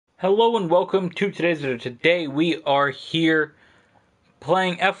Hello and welcome to today's video. Today we are here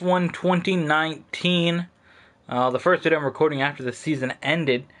playing F1 2019. The first video I'm recording after the season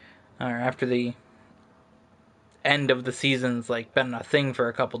ended, or after the end of the season's been a thing for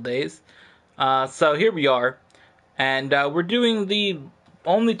a couple days. So here we are, and we're doing the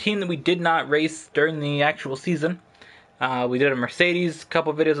only team that we did not race during the actual season. We did a Mercedes, a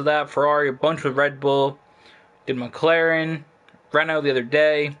couple videos of that, Ferrari, a bunch with Red Bull, did McLaren, Renault the other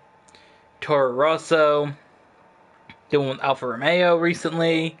day, Toro Rosso, did one with Alfa Romeo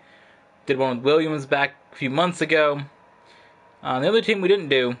recently, did one with Williams back a few months ago. The other team we didn't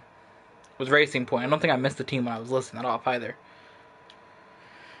do was Racing Point. I don't think I missed the team when I was listing that off either.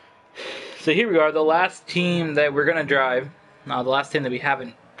 So here we are, the last team that we're going to drive, the last team that we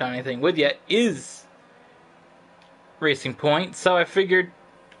haven't done anything with yet is Racing Point. So I figured,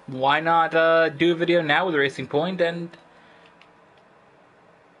 why not do a video now with Racing Point, and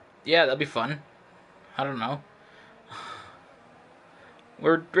yeah, that'll be fun. I don't know.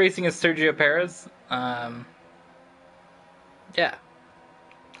 We're racing as Sergio Perez. Yeah.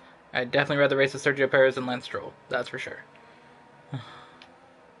 I'd definitely rather race as Sergio Perez than Lance Stroll. That's for sure.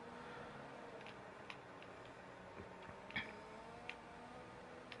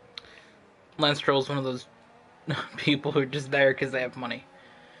 Lance Stroll's one of those people who are just there because they have money.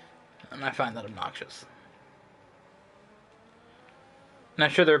 And I find that obnoxious. Not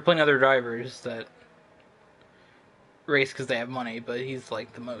sure there are plenty of other drivers that race because they have money, but he's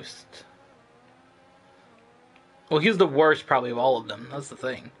like the most... Well, he's the worst probably of all of them. That's the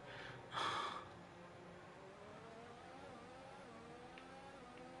thing.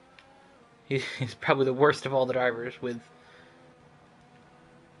 He's probably the worst of all the drivers with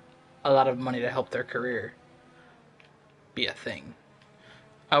a lot of money to help their career be a thing.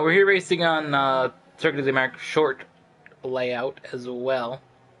 We're here racing on Circuit of the America short layout as well.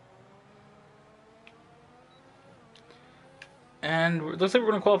 And it looks like we're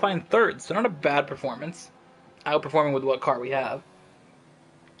going to qualify in third, so not a bad performance. Outperforming with what car we have.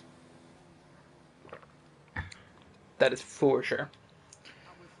 That is for sure.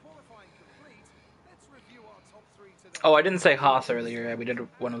 Oh, I didn't say Haas earlier. We did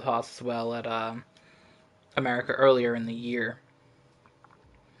one with Haas as well at America earlier in the year.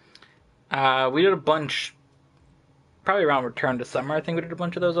 We did a bunch, probably around Return to Summer. I think we did a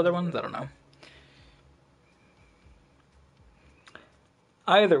bunch of those other ones. I don't know.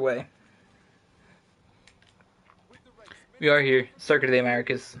 Either way, we are here, Circuit of the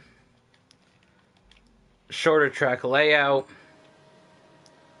Americas. Shorter track layout.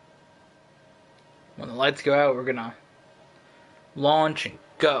 When the lights go out, we're gonna launch and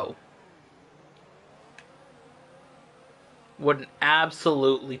go. What an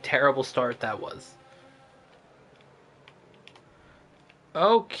absolutely terrible start that was.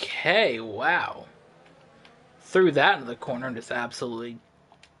 Okay, wow. Threw that into the corner and just absolutely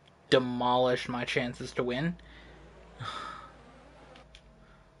demolished my chances to win.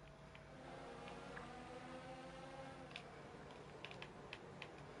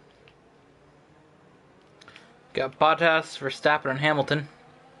 Got Bottas, Verstappen, and Hamilton.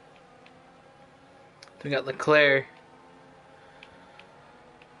 We got Leclerc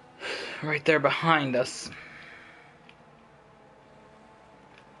right there behind us.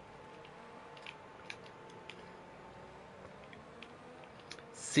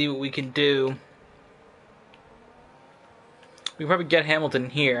 See what we can do. We can probably get Hamilton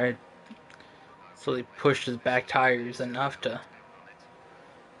here. So they pushed his back tires enough to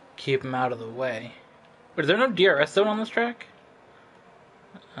keep him out of the way. But is there no DRS zone on this track?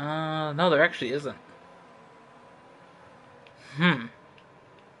 No, there actually isn't.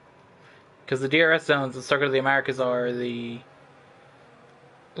 Because the DRS zones in Circuit of the Americas are the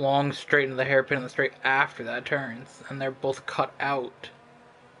long straight into the hairpin and the straight after that turns. And they're both cut out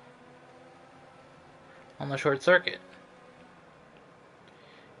on the short circuit.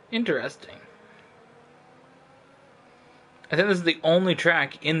 Interesting. I think this is the only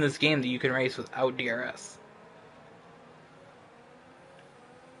track in this game that you can race without DRS.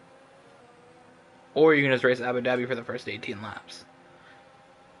 Or you can just race Abu Dhabi for the first 18 laps.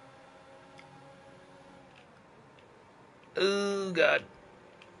 Oh god.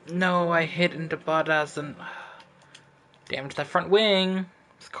 No, I hit into Bottas and damaged that front wing.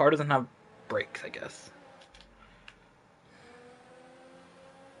 This car doesn't have brakes, I guess.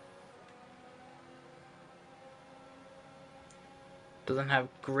 Doesn't have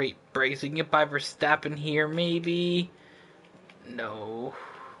great brakes. We can get by Verstappen here, maybe. No.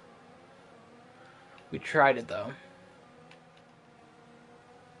 We tried it, though.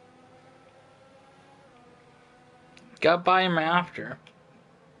 Got by him after.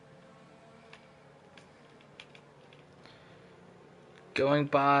 Going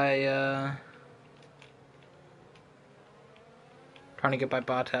by, trying to get by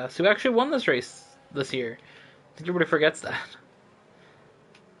Bottas, who actually won this race this year. I think everybody forgets that.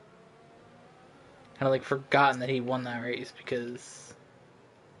 Kind of like forgotten that he won that race because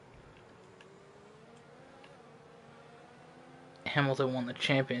Hamilton won the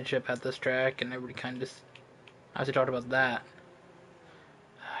championship at this track, and everybody kind of just obviously talked about that.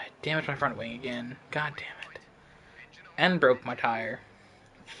 Damaged my front wing again. God damn it. And broke my tire.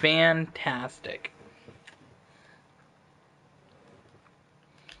 Fantastic.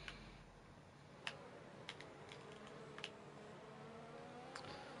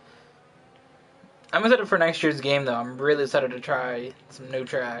 I'm excited for next year's game, though. I'm really excited to try some new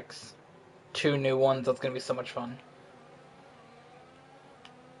tracks. 2 new ones. That's going to be so much fun.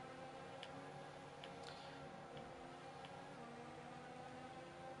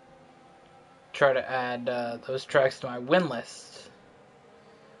 Try to add those tracks to my win list.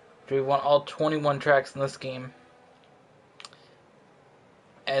 We won all 21 tracks in this game.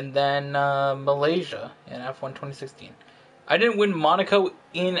 And then Malaysia in F1 2016. I didn't win Monaco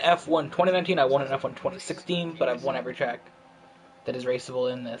in F1 2019. I won in F1 2016, but I've won every track that is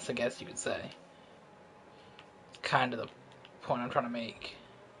raceable in this, I guess you could say. It's kind of the point I'm trying to make.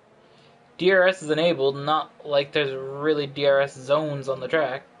 DRS is enabled, not like there's really DRS zones on the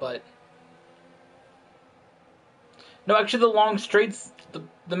track, but... No, actually the long straights,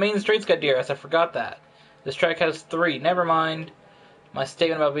 the main straights got DRS, I forgot that. This track has 3, never mind. My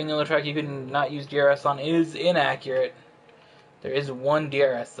statement about being the only track you can not use DRS on is inaccurate. There is 1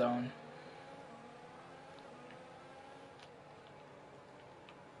 DRS zone.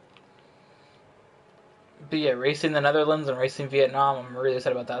 But yeah, racing the Netherlands and racing Vietnam, I'm really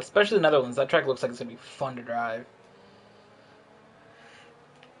excited about that. Especially the Netherlands, that track looks like it's going to be fun to drive.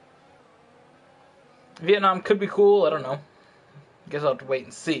 Vietnam could be cool, I don't know. I guess I'll have to wait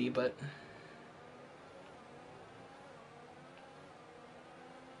and see, but...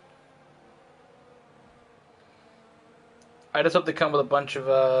 I just hope they come with a bunch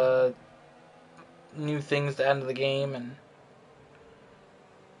of new things to add to the game and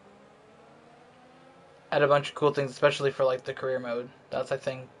add a bunch of cool things, especially for like the career mode. That's, I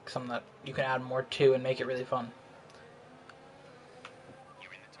think, something that you can add more to and make it really fun.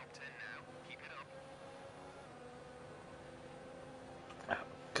 You're in the top 10 now. Keep it up. Oh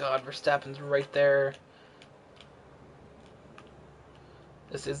God, Verstappen's right there.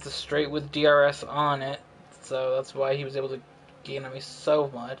 This is the straight with DRS on it. So that's why he was able to gain on me so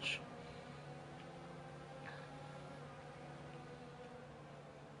much.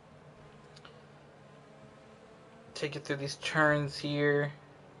 Take it through these turns here.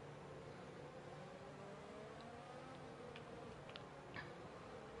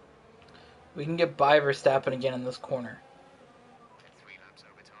 We can get by Verstappen again in this corner. 3 laps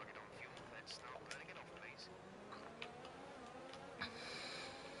over target on fuel. Then start burning it off, please.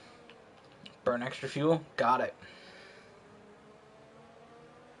 Burn extra fuel. Got it.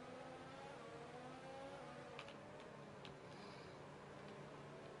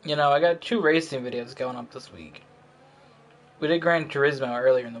 You know, I got 2 racing videos going up this week. We did Gran Turismo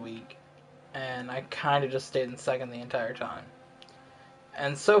earlier in the week, and I kind of just stayed in second the entire time.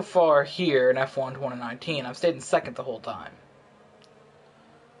 And so far here in F1 2019, I've stayed in second the whole time.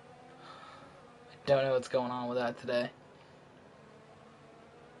 I don't know what's going on with that today.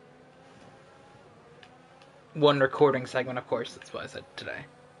 1 recording segment, of course, that's why I said today.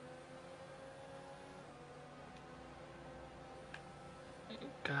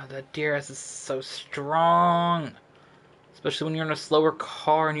 God, that DRS is so strong. Especially when you're in a slower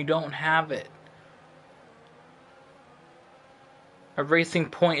car and you don't have it. A racing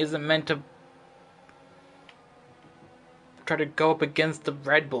point isn't meant to try to go up against the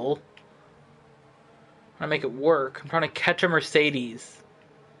Red Bull. I'm trying to make it work. I'm trying to catch a Mercedes.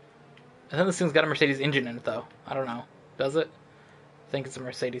 I think this thing's got a Mercedes engine in it, though. I don't know. Does it? I think it's a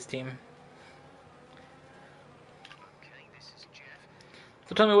Mercedes team. Okay, this is Jeff.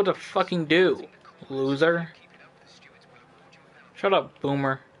 So tell me what to fucking do, loser. Shut up,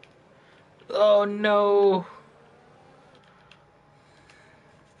 boomer. Oh, no.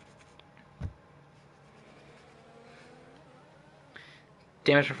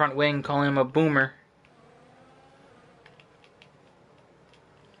 Damage to front wing, calling him a boomer.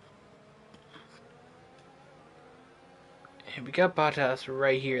 And we got Bottas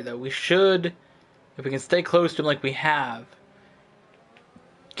right here, though. We should, if we can stay close to him like we have,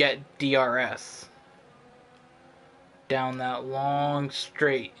 get DRS. Down that long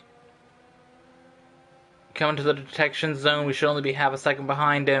straight. Coming to the detection zone, we should only be half a second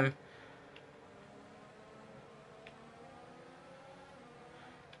behind him.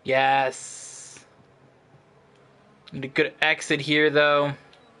 Yes. Need a good exit here, though.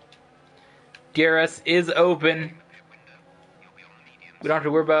 DRS is open. We don't have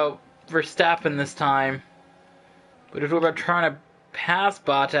to worry about Verstappen this time. We don't have to worry about trying to pass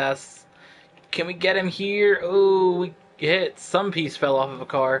Bottas. Can we get him here? Oh, we hit. Some piece fell off of a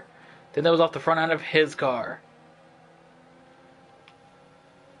car. Then that was off the front end of his car.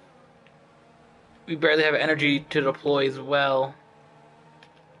 We barely have energy to deploy as well.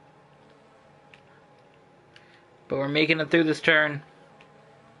 But we're making it through this turn.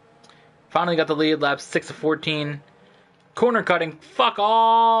 Finally got the lead, lap 6 of 14. Corner cutting, fuck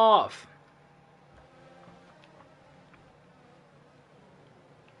off!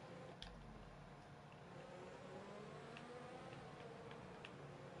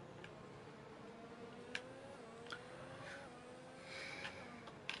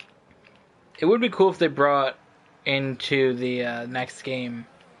 It would be cool if they brought into the next game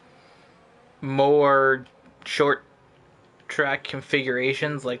more short track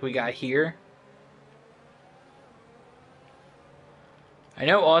configurations like we got here. I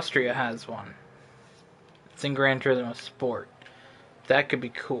know Austria has one. It's in Gran Turismo Sport. That could be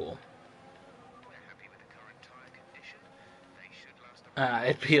cool.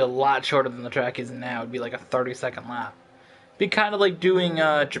 It'd be a lot shorter than the track is now. It'd be like a 30-second lap. It'd be kind of like doing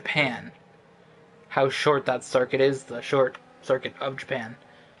Japan. How short that circuit is, the short circuit of Japan.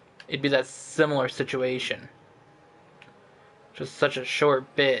 It'd be that similar situation. Just such a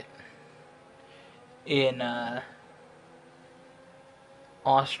short bit in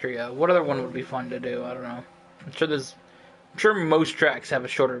Austria. What other one would be fun to do? I don't know. I'm sure most tracks have a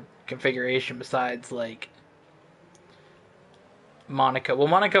shorter configuration besides like Monaco. Well,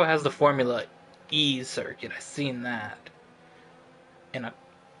 Monaco has the Formula E circuit. I've seen that in a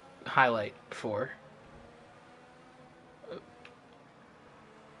highlight before.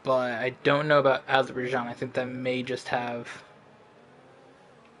 But I don't know about Azerbaijan. I think that may just have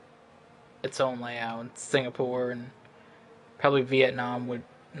its own layout. And Singapore and probably Vietnam would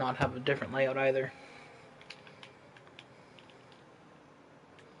not have a different layout either.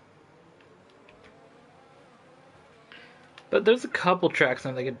 But there's a couple tracks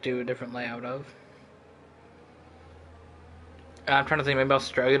that they could do a different layout of. I'm trying to think, maybe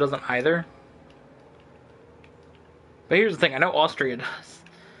Australia doesn't either. But here's the thing, I know Austria does.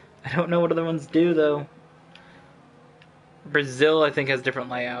 I don't know what other ones do, though. Brazil, I think, has different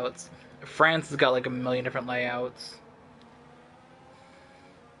layouts. France has got like a million different layouts.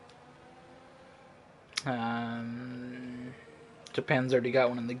 Japan's already got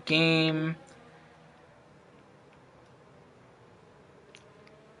one in the game.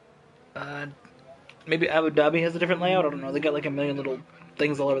 Maybe Abu Dhabi has a different layout. I don't know. They got like a million little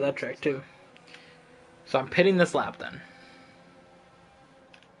things all over that track too. So I'm pitting this lap then.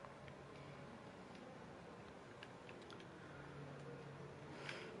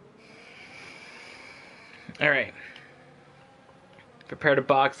 Alright. Prepare to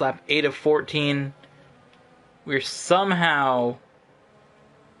box, lap 8 of 14. We're somehow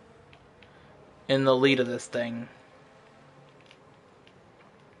in the lead of this thing.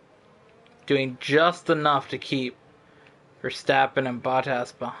 Doing just enough to keep Verstappen and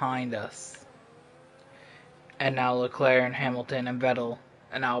Bottas behind us. And now Leclerc and Hamilton and Vettel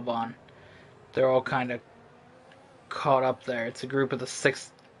and Albon. They're all kind of caught up there. It's a group of the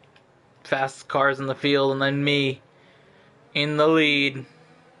 6 fastest cars in the field, and then me in the lead.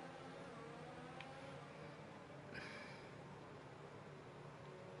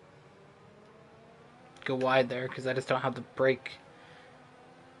 Go wide there because I just don't have the brake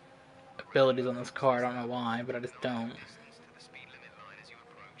abilities on this car. I don't know why, but I just don't.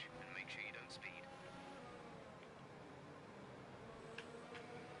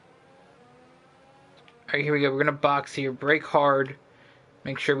 Alright, here we go. We're going to box here. Brake hard.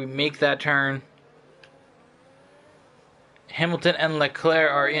 Make sure we make that turn. Hamilton and Leclerc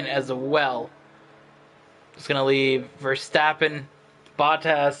are in as well. Just going to leave Verstappen,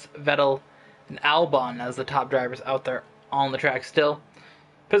 Bottas, Vettel, and Albon as the top drivers out there on the track still.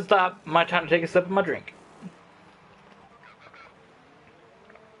 Pit stop. My time to take a sip of my drink.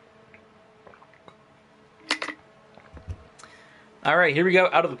 Alright, here we go.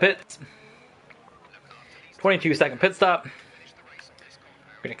 Out of the pits. 22-second pit stop.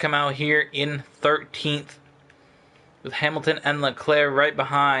 We're going to come out here in 13th with Hamilton and Leclerc right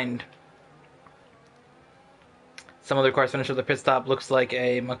behind. Some other cars finish with the pit stop. Looks like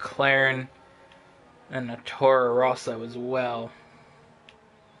a McLaren and a Toro Rosso as well.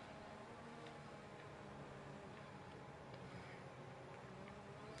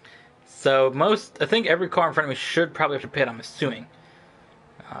 So I think every car in front of me should probably have to pit, I'm assuming.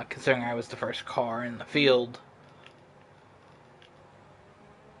 considering I was the first car in the field.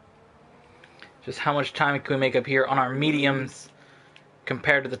 Just how much time can we make up here on our mediums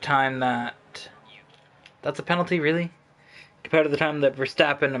compared to the time that... That's a penalty, really? Compared to the time that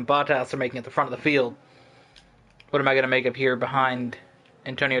Verstappen and Bottas are making at the front of the field. What am I going to make up here behind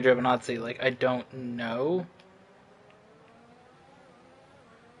Antonio Giovinazzi? Like, I don't know.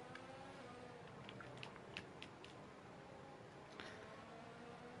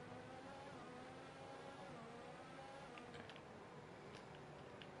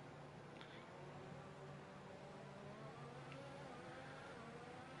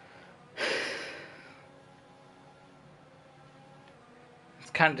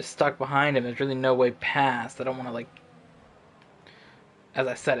 Kind of just stuck behind him. There's really no way past. I don't want to, like, as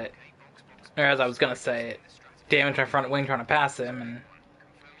I said it, or as I was gonna say it, damage my front wing trying to pass him, and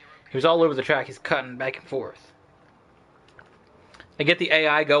he was all over the track. He's cutting back and forth. I get the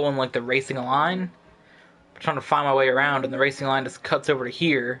AI going like the racing line. I'm trying to find my way around, and the racing line just cuts over to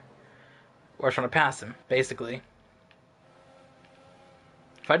here, where I was trying to pass him, basically.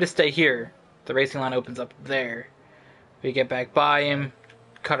 If I just stay here, the racing line opens up there. We get back by him,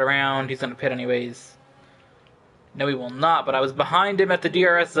 cut around, he's going to pit anyways. No, he will not, but I was behind him at the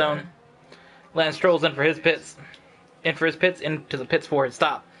DRS zone. Lance Stroll's in for his pits. Into the pits for his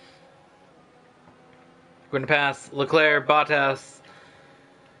stop. We're going to pass Leclerc, Bottas.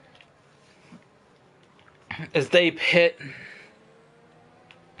 As they pit.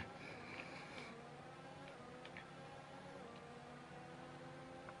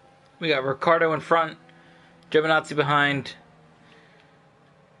 We got Ricciardo in front, Giovinazzi behind.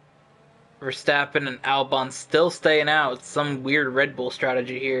 Verstappen and Albon still staying out. It's some weird Red Bull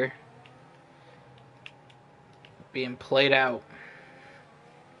strategy here. Being played out.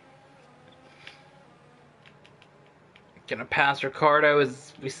 Gonna pass Ricciardo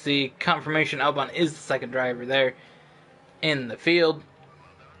as we see confirmation Albon is the second driver there in the field.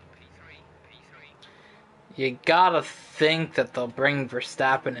 You gotta think that they'll bring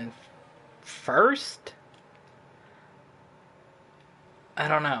Verstappen in first? I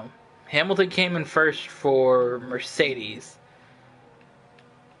don't know. Hamilton came in first for Mercedes.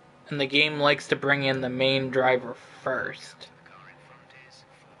 And the game likes to bring in the main driver first.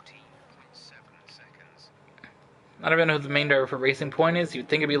 I don't even know who the main driver for Racing Point is. You'd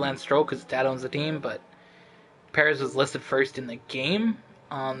think it'd be Lance Stroll because dad owns the team, but Perez was listed first in the game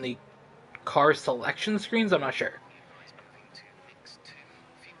on the car selection screens. I'm not sure.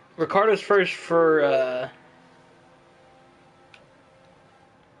 Ricciardo's first for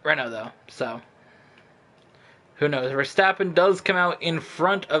Renault, though, so who knows? Verstappen does come out in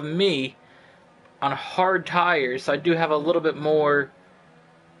front of me on hard tires, so I do have a little bit more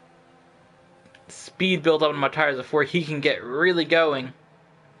speed built up on my tires before he can get really going.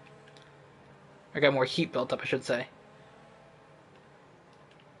 I got more heat built up, I should say.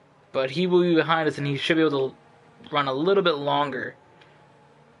 But he will be behind us, and he should be able to run a little bit longer.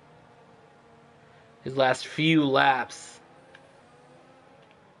 His last few laps.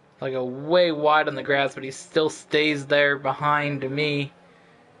 Like a way wide on the grass, but he still stays there behind me.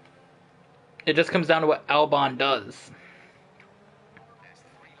 It just comes down to what Albon does.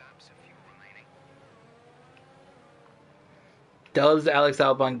 Does Alex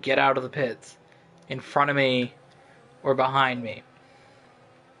Albon get out of the pits in front of me or behind me?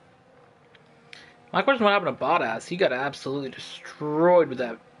 My question: what happened to Bottas? He got absolutely destroyed with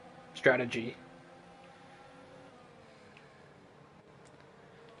that strategy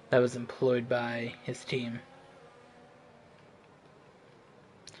that was employed by his team.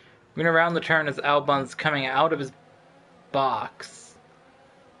 We're going to round the turn as Albon's coming out of his box.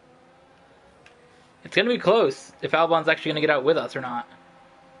 It's going to be close if Albon's actually going to get out with us or not.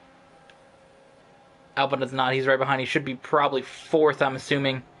 Albon does not. He's right behind. He should be probably fourth, I'm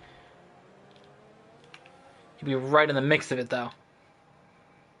assuming. He'd be right in the mix of it, though.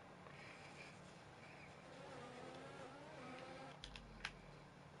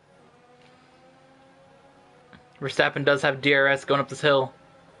 Verstappen does have DRS going up this hill.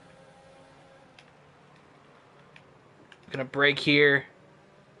 Gonna brake here.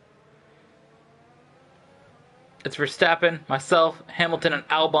 It's Verstappen, myself, Hamilton, and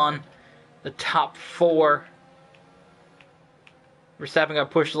Albon, the top four. Verstappen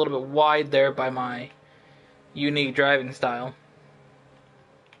got pushed a little bit wide there by my unique driving style.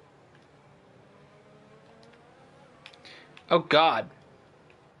 Oh God.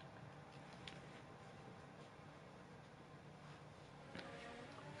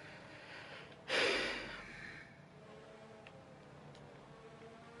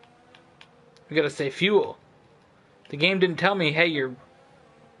 We gotta save fuel. The game didn't tell me, hey, your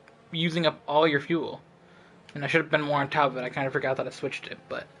using up all your fuel. And I should have been more on top of it. I kind of forgot that I switched it,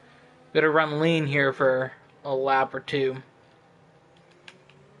 but gotta run lean here for a lap or two.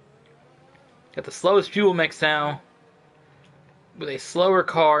 Got the slowest fuel mix now, with a slower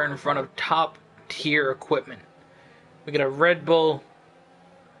car in front of top tier equipment. We got a Red Bull,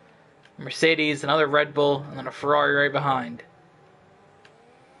 Mercedes, another Red Bull, and then a Ferrari right behind.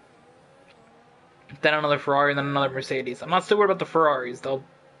 Then another Ferrari, and then another Mercedes. I'm not so worried about the Ferraris. They'll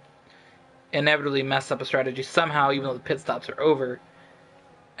inevitably mess up a strategy somehow, even though the pit stops are over,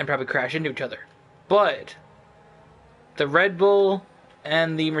 and probably crash into each other. But the Red Bull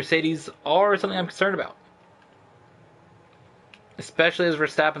and the Mercedes are something I'm concerned about. Especially as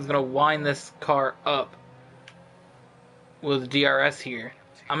Verstappen's going to wind this car up with DRS here.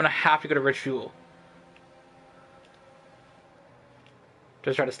 I'm going to have to go to rich fuel.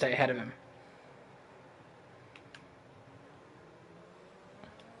 Just try to stay ahead of him.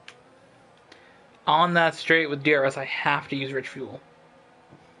 On that straight with DRS, I have to use rich fuel.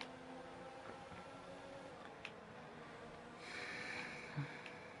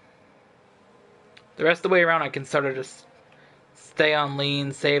 The rest of the way around, I can sort of just stay on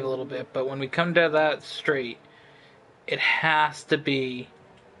lean, save a little bit. But when we come to that straight, it has to be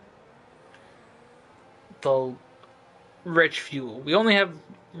the rich fuel. We only have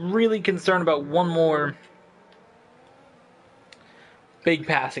really concern about one more big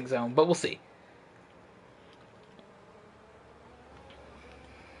passing zone, but we'll see.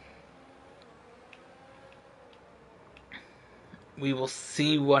 We will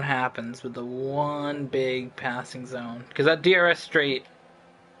see what happens with the one big passing zone. Because that DRS straight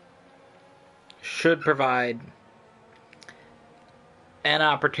should provide an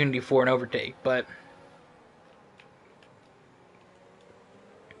opportunity for an overtake. But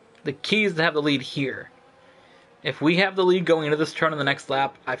the key is to have the lead here. If we have the lead going into this turn on the next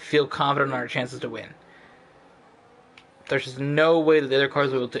lap, I feel confident in our chances to win. There's just no way that the other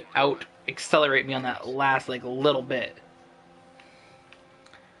cars will be able to out-accelerate me on that last little bit.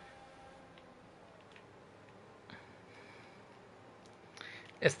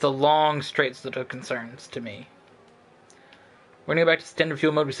 It's the long straights that are concerns to me. We're going to go back to standard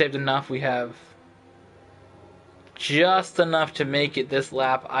fuel mode. We saved enough. We have just enough to make it this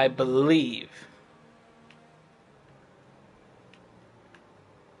lap, I believe.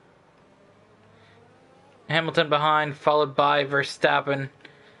 Hamilton behind, followed by Verstappen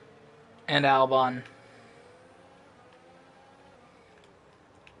and Albon.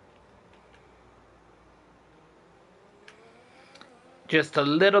 Just a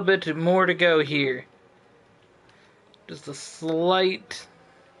little bit more to go here. Just a slight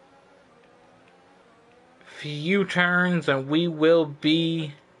few turns and we will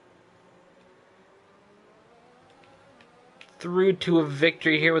be through to a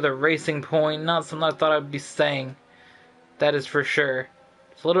victory here with a racing point. Not something I thought I'd be saying. That is for sure.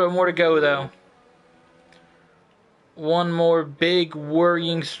 It's a little bit more to go though. One more big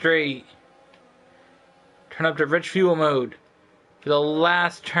worrying straight. Turn up to rich fuel mode. For the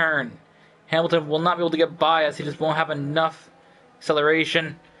last turn. Hamilton will not be able to get by us. He just won't have enough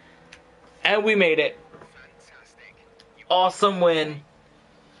acceleration. And we made it. Fantastic. Awesome win.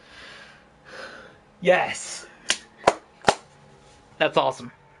 Yes. That's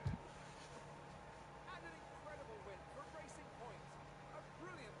awesome. And an incredible win for Racing Point. A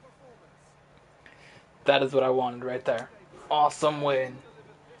brilliant performance. That is what I wanted right there. Awesome win.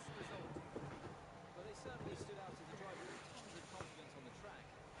 Well, they certainly stood out as a driver with tons of confidence on the track.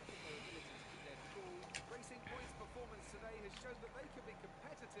 I think their ability to keep their cool. Racing Point's performance today has shown that they can be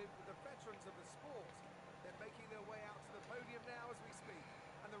competitive with the veterans of the sport. They're making their way out to the podium now as we speak.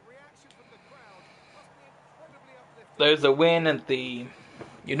 And the reaction from the crowd must be incredibly uplifting. There's a win at the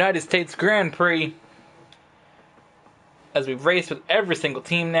United States Grand Prix. As we race with every single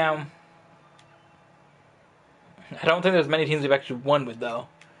team now. I don't think there's many teams we've actually won with though.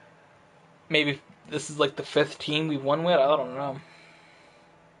 Maybe this is like the 5th team we've won with? I don't know.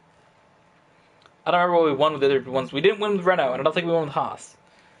 I don't remember what we won with the other ones. We didn't win with Renault, and I don't think we won with Haas.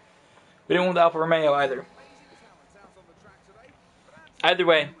 We didn't win with Alfa Romeo either. Either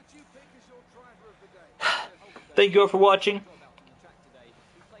way, thank you all for watching.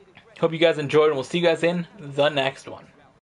 Hope you guys enjoyed, and we'll see you guys in the next one.